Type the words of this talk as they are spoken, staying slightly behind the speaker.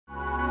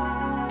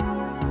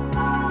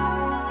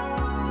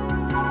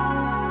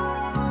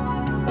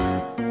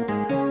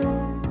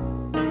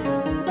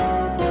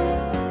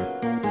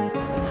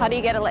do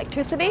you get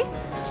electricity?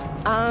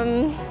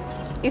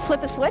 You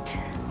flip a switch.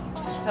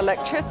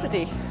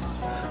 Electricity.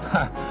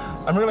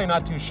 I'm really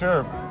not too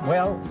sure.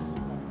 Well,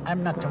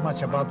 I'm not too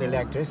much about the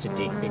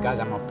electricity because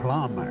I'm a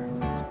plumber.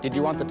 Did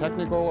you want the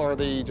technical or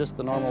just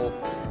the normal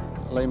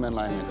layman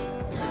language?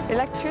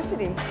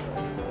 Electricity.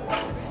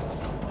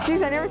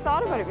 Geez, I never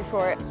thought about it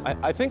before.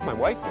 I think my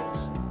wife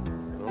knows. I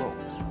don't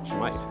know. She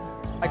might.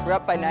 I grew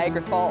up by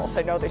Niagara Falls.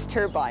 I know there's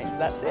turbines,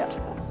 that's it.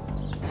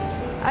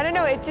 I don't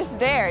know, it's just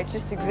there, it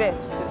just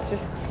exists. It's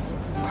just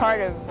part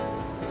of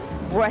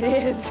what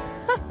is.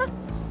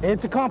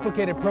 It's a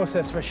complicated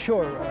process for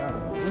sure.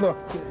 Look,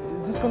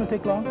 is this going to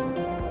take long?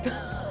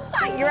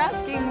 You're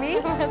asking me?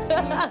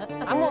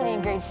 I'm only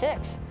in grade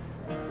 6.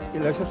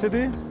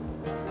 Electricity?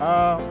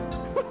 I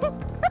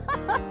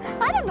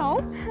don't know.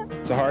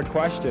 It's a hard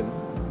question.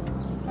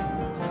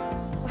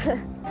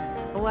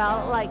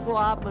 Well, like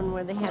Wabman,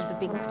 where they have the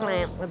big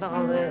plant with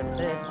all the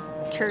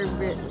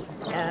turbine,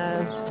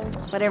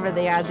 whatever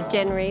they are, the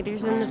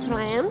generators in the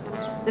plant.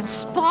 It's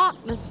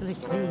spotlessly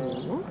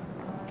clean.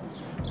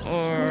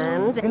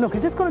 And... Hey, look,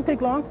 is this going to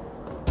take long?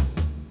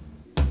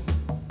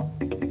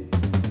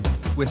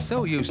 We're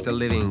so used to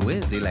living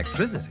with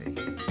electricity,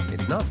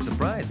 it's not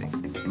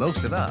surprising.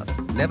 Most of us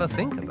never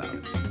think about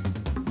it.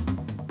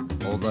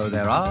 Although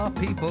there are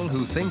people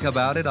who think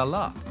about it a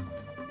lot.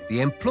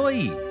 The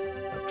employees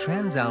of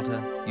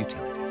TransAlta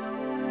Utilities.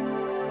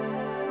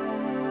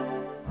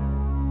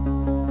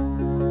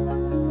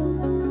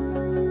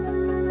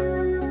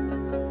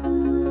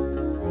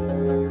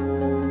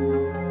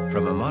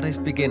 From a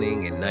modest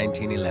beginning in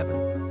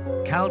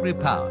 1911, Calgary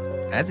Power,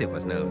 as it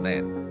was known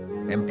then,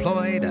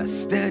 employed a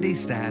sturdy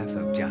staff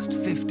of just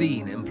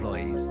 15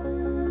 employees.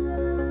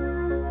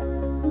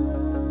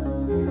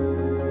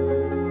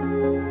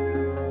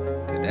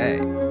 Today,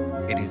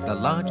 it is the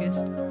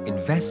largest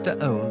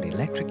investor-owned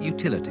electric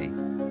utility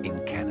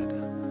in Canada.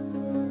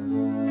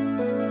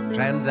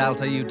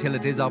 TransAlta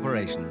Utilities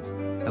operations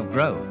have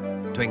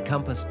grown to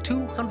encompass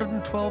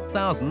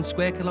 212,000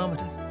 square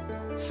kilometers,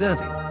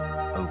 serving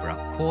over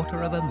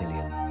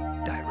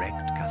 250,000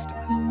 direct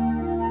customers.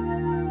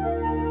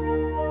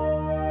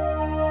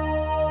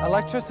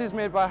 Electricity is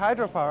made by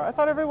hydropower. I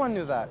thought everyone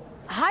knew that.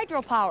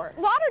 Hydropower.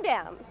 Water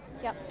dams.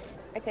 Yep,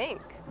 I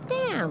think.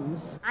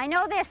 Dams. I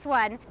know this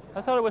one.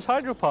 I thought it was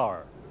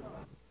hydropower.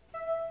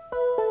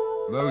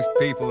 Most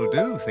people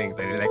do think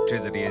that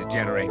electricity is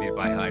generated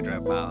by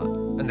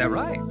hydropower, and they're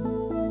right,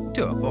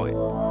 to a point.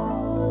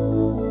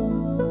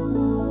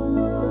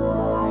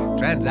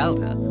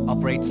 TransAlta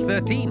operates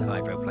 13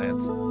 hydro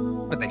plants,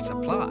 but they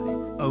supply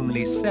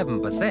only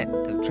 7%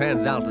 of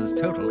TransAlta's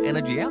total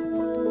energy output.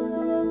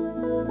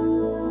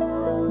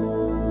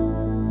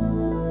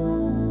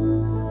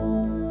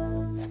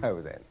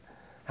 So then,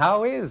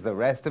 how is the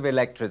rest of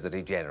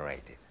electricity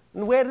generated?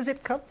 And where does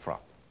it come from?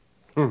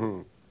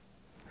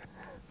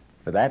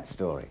 For that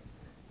story,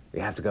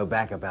 we have to go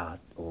back about,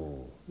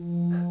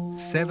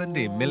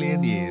 70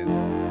 million years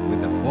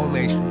with the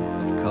formation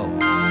of coal.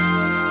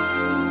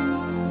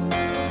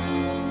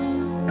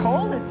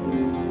 Coal is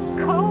used.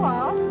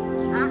 Coal?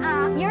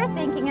 You're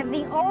thinking of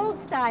the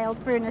old-styled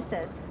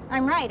furnaces.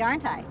 I'm right,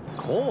 aren't I?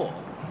 Coal?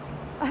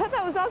 I thought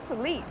that was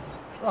obsolete.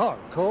 Oh,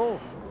 coal.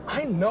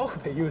 I know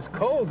they use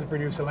coal to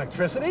produce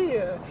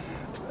electricity,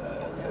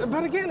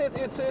 but again,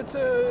 it's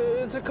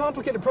a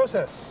complicated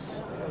process.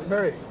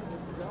 Very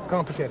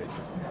complicated.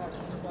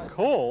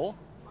 Coal?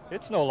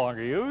 It's no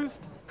longer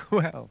used.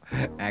 Well,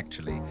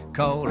 actually,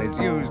 coal is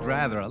used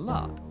rather a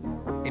lot.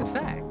 In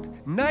fact,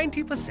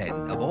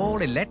 90% of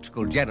all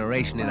electrical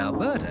generation in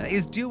Alberta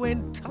is due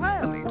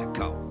entirely to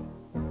coal.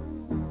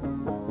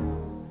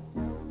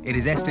 It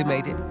is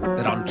estimated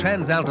that on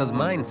TransAlta's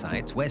mine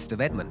sites west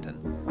of Edmonton,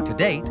 to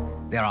date,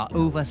 there are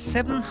over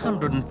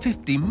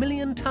 750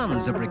 million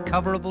tons of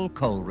recoverable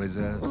coal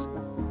reserves.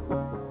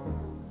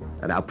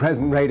 At our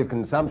present rate of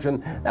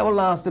consumption, that will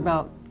last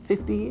about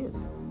 50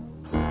 years.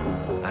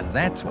 And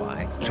that's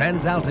why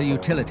TransAlta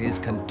Utilities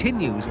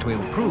continues to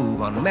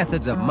improve on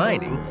methods of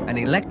mining and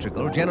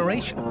electrical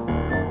generation.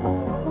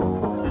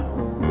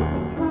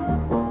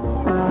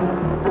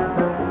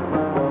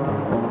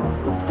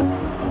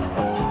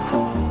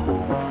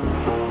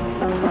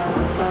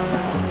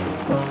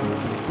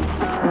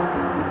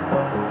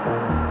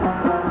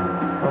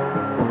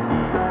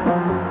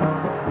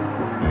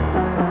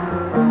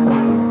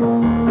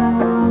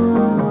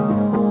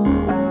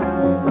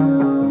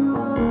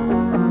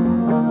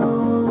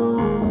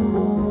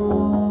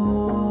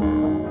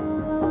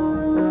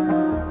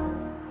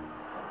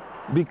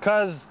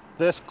 Because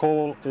this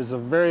coal is a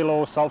very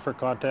low sulfur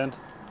content,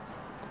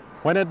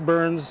 when it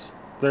burns,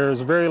 there's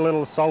very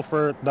little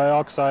sulfur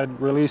dioxide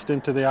released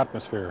into the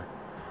atmosphere.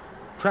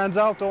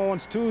 TransAlta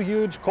owns two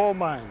huge coal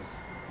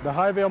mines, the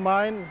Highvale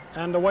Mine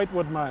and the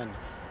Whitewood Mine.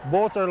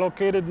 Both are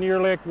located near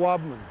Lake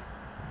Wabman.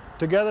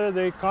 Together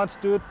they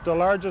constitute the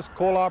largest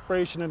coal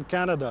operation in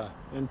Canada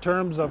in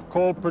terms of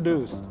coal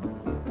produced.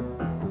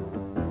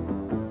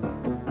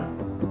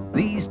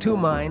 These two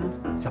mines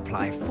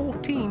supply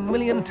 14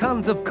 million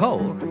tons of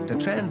coal to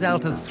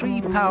TransAlta's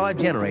 3 power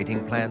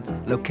generating plants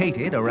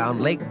located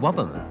around Lake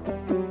Wabamun.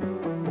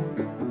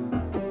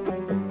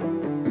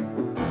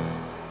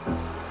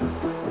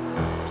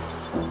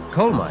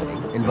 Coal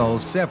mining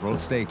involves several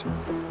stages.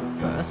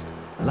 First,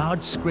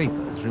 large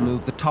scrapers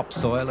remove the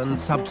topsoil and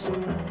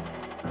subsoil.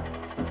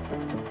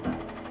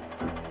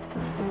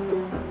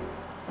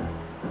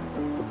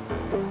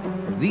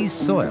 These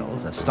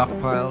soils are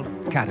stockpiled,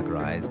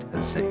 categorized,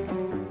 and saved.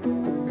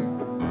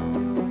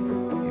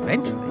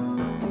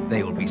 Eventually,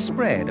 they will be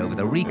spread over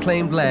the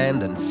reclaimed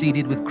land and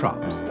seeded with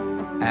crops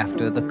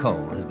after the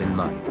coal has been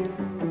mined.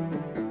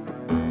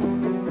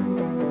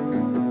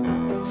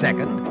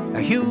 Second,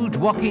 a huge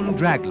walking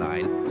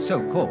dragline,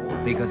 so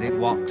called because it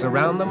walks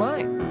around the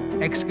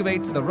mine,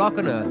 excavates the rock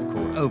and earth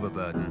called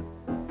overburden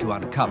to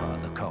uncover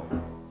the coal.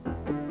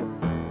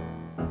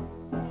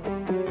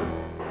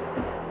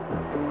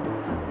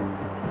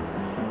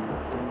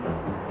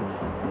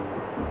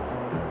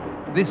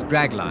 This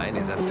dragline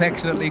is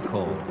affectionately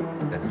called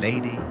the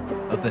Lady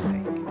of the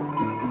Lake.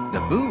 The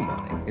boom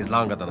on it is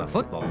longer than a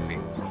football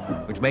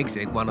field, which makes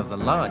it one of the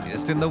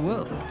largest in the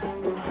world.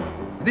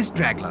 This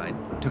dragline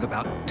took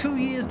about 2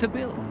 years to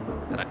build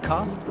at a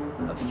cost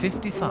of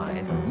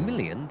 $55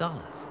 million.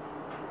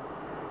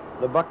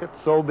 The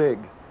bucket's so big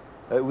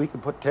that we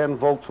could put 10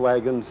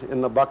 Volkswagens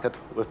in the bucket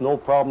with no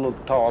problem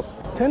at all.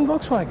 10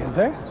 Volkswagens,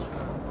 eh?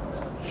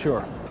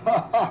 Sure.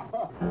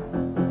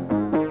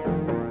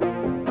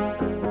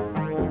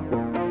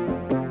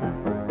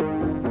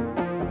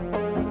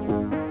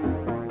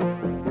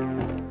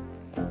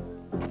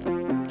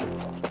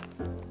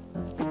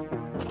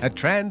 At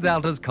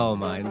TransAlta's coal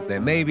mines, there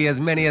may be as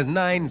many as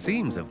 9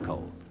 seams of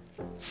coal,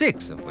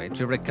 6 of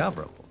which are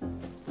recoverable.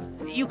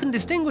 You can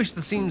distinguish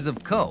the seams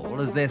of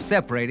coal as they're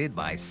separated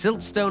by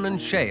siltstone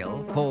and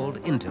shale called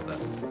interburn.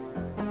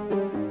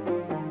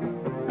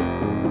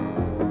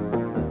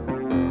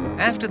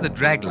 After the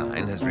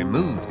dragline has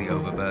removed the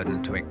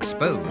overburden to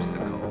expose the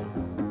coal,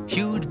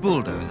 huge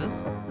bulldozers,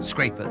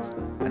 scrapers,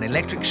 and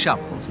electric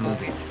shovels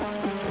move in.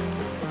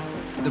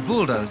 The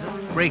bulldozers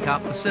break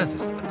up the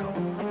surface of the coal.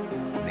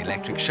 The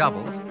electric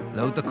shovels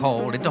load the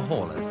coal into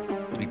haulers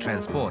to be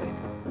transported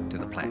to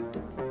the plant.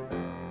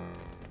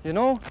 You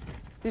know,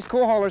 these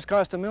coal haulers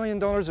cost $1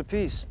 million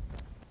apiece.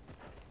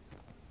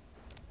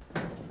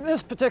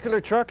 This particular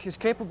truck is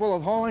capable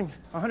of hauling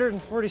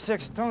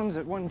 146 tons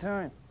at one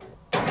time.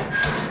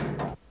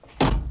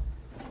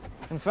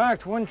 In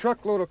fact, one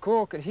truckload of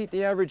coal could heat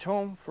the average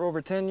home for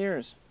over 10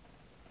 years.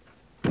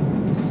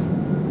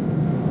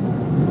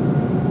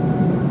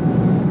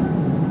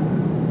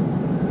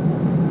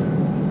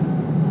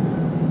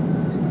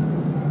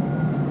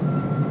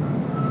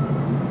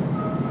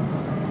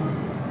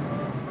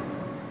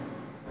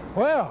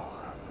 Well,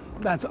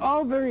 that's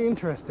all very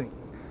interesting.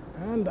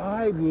 And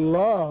I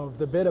love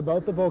the bit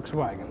about the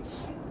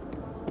Volkswagens.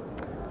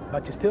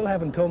 But you still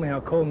haven't told me how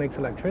coal makes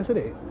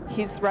electricity.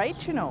 He's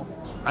right, you know.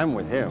 I'm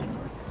with him.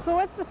 So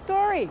what's the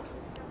story?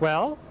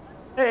 Well,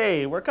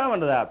 hey, we're coming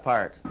to that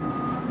part.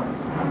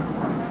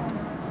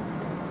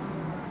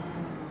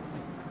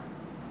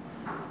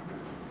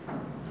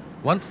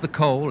 Once the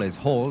coal is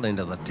hauled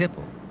into the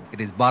tipple,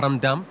 it is bottom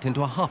dumped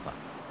into a hopper,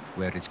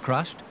 where it is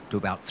crushed to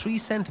about 3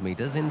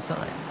 centimeters in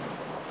size.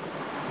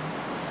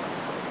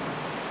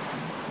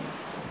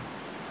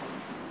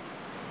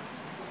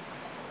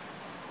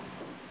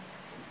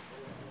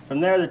 From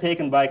there, they're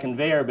taken by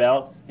conveyor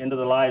belt into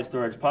the live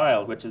storage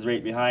pile, which is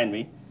right behind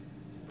me.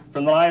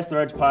 From the live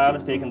storage pile,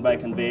 it's taken by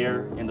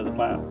conveyor into the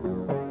plant.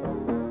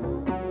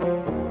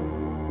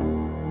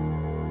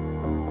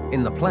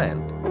 In the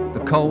plant,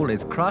 the coal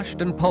is crushed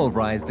and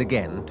pulverized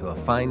again to a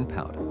fine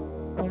powder.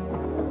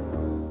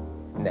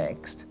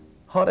 Next,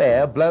 hot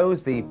air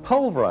blows the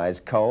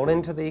pulverized coal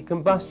into the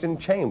combustion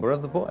chamber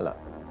of the boiler.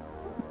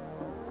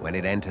 When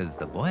it enters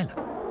the boiler,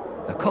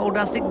 the coal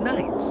dust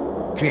ignites,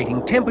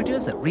 creating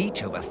temperatures that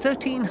reach over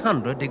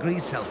 1,300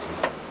 degrees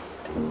Celsius.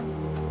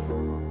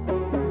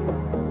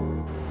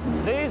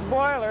 These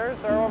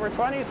boilers are over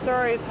 20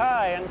 stories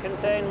high and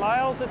contain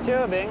miles of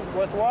tubing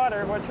with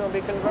water which will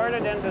be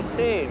converted into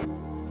steam.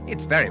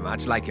 It's very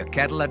much like your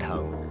kettle at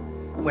home.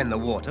 When the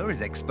water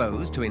is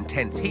exposed to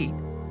intense heat,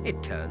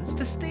 it turns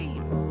to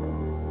steam.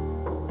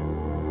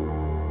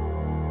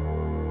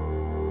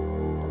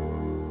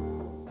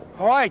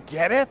 Oh, I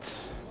get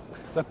it.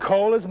 The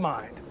coal is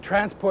mined,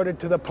 transported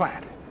to the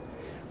plant,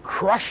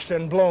 crushed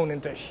and blown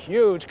into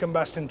huge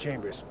combustion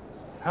chambers.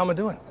 How am I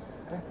doing?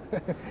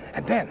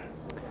 And then,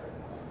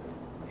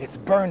 it's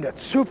burned at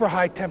super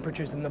high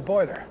temperatures in the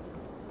boiler.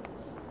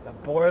 The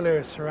boiler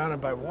is surrounded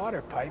by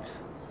water pipes,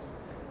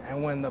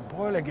 and when the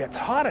boiler gets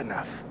hot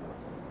enough,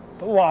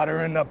 the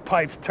water in the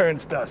pipes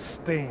turns to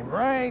steam,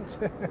 right?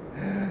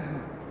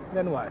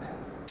 Then what?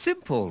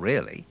 Simple,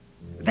 really.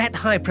 That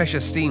high-pressure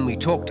steam we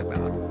talked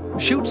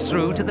about shoots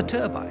through to the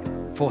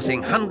turbine,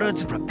 forcing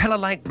hundreds of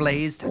propeller-like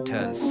blades to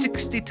turn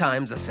 60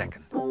 times a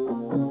second.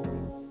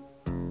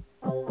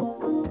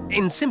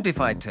 In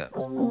simplified terms,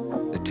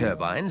 the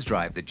turbines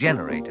drive the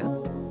generator,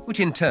 which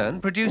in turn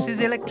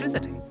produces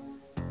electricity.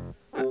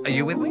 Are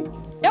you with me?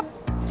 Yep.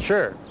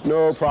 Sure,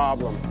 no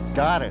problem.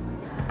 Got it.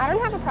 I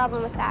don't have a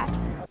problem with that.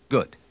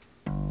 Good.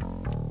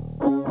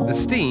 The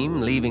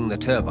steam leaving the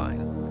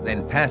turbine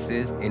then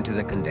passes into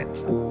the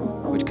condenser,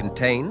 which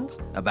contains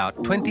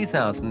about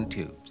 20,000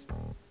 tubes.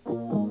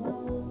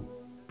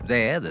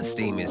 There, the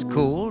steam is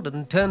cooled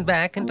and turned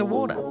back into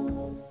water.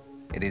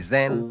 It is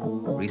then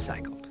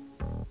recycled.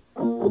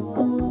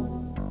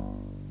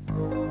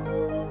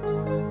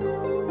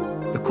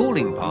 The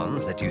cooling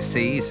ponds that you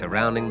see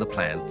surrounding the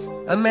plants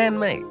are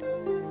man-made.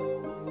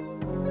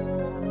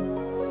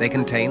 They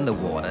contain the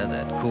water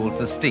that cools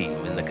the steam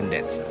in the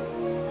condenser.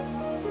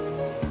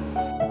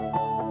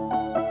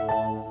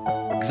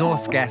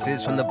 Exhaust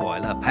gases from the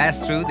boiler pass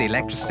through the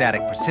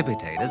electrostatic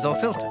precipitators or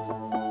filters.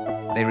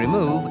 They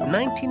remove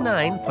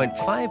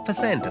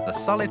 99.5% of the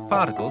solid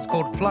particles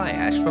called fly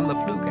ash from the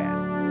flue gas.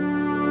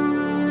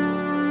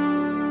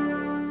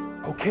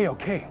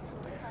 Okay.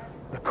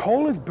 The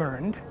coal is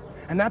burned,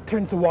 and that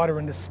turns the water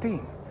into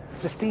steam.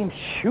 The steam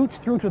shoots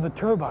through to the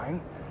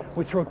turbine,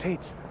 which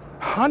rotates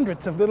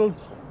hundreds of little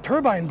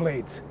turbine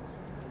blades.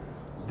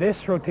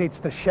 This rotates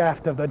the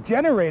shaft of the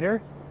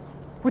generator,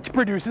 which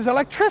produces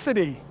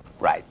electricity.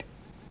 Right.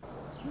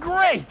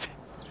 Great!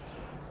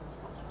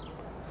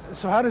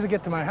 So how does it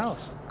get to my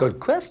house? Good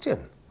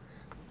question.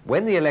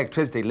 When the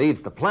electricity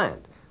leaves the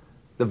plant,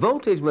 the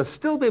voltage must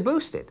still be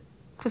boosted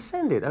to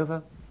send it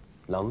over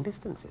long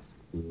distances.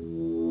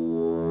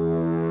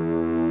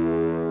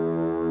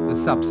 The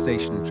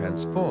substation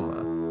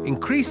transformer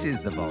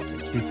increases the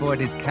voltage before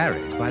it is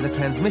carried by the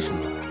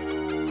transmission lines.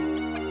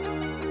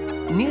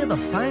 Near the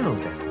final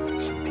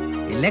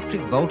destination,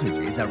 electric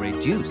voltages are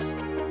reduced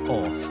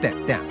or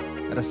stepped down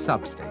at a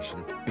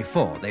substation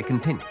before they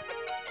continue.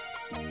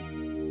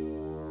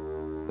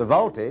 The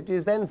voltage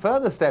is then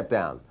further stepped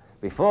down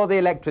before the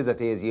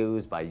electricity is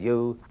used by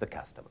you, the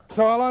customer.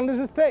 So how long does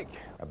this take?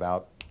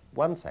 About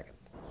 1 second.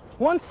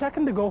 1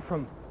 second to go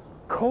from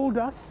coal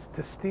dust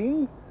to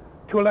steam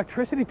to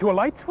electricity to a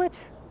light switch?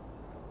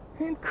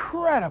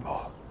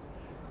 Incredible.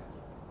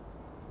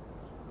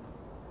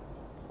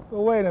 But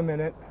wait a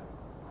minute.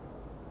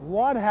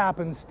 What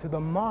happens to the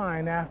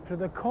mine after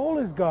the coal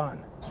is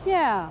gone?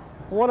 Yeah.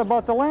 What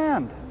about the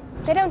land?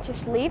 They don't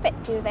just leave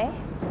it, do they?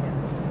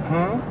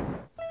 Huh?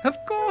 Of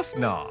course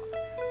not.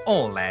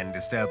 All land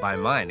disturbed by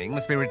mining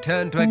must be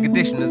returned to a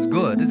condition as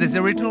good as its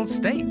original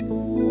state.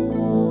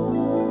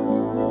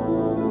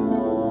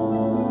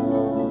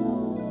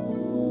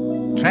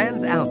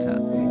 TransAlta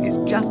is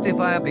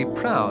justifiably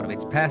proud of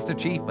its past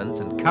achievements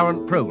and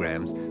current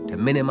programs to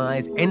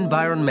minimize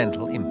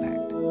environmental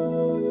impact.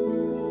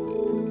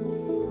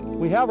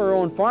 We have our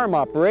own farm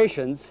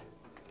operations,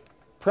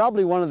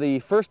 probably one of the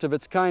first of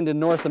its kind in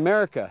North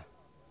America.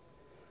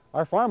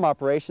 Our farm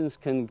operations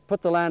can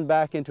put the land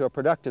back into a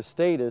productive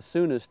state as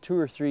soon as 2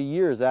 or 3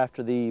 years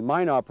after the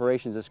mine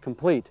operations is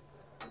complete.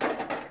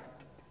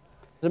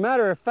 As a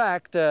matter of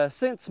fact,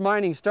 since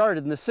mining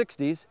started in the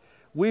 60s,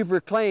 we've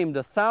reclaimed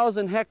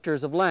 1,000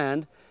 hectares of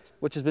land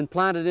which has been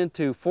planted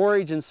into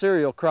forage and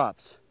cereal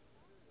crops.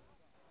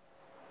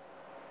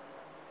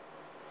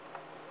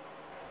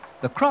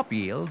 The crop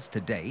yields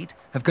to date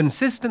have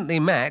consistently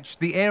matched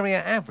the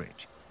area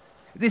average.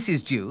 This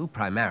is due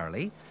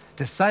primarily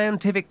to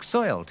scientific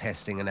soil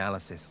testing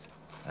analysis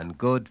and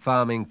good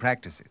farming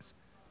practices.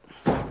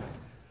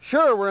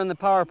 Sure, we're in the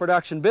power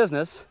production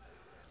business,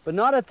 but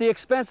not at the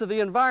expense of the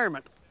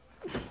environment.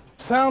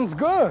 Sounds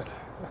good.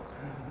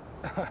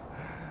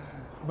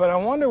 But I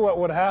wonder what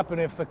would happen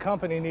if the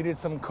company needed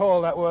some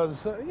coal that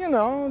was, you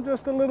know,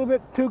 just a little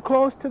bit too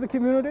close to the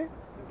community?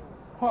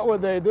 What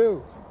would they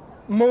do?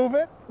 Move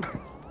it?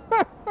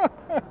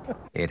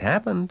 It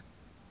happened.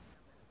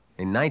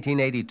 In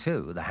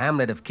 1982, the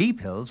hamlet of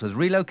Keephills was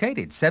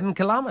relocated 7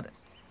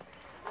 kilometers.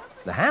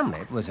 The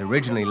hamlet was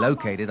originally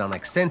located on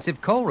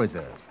extensive coal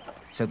reserves,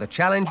 so the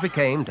challenge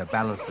became to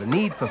balance the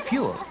need for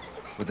fuel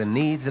with the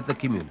needs of the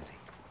community.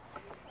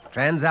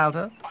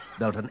 TransAlta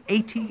built an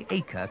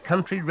 80-acre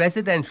country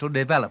residential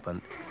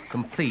development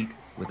complete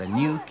with a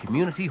new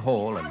community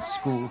hall and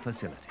school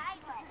facility.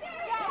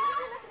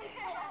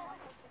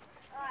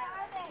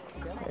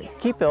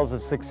 Keephills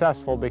is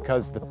successful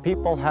because the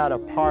people had a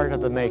part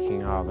of the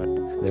making of it.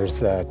 There's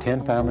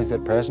 10 families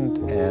at present,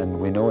 and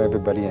we know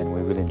everybody, and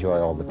we really enjoy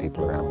all the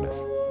people around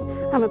us.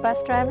 I'm a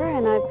bus driver,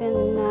 and I've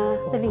been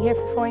living here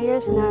for 4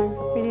 years, and I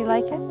really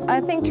like it.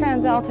 I think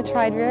TransAlta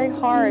tried very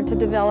hard to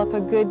develop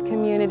a good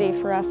community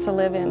for us to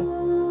live in.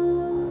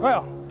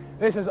 Well,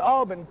 this has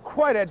all been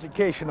quite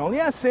educational.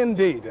 Yes,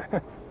 indeed.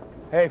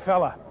 Hey,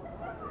 fella,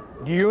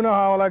 do you know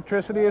how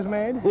electricity is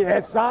made?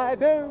 Yes, I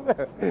do.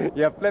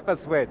 You flip a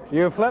switch.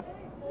 You flip?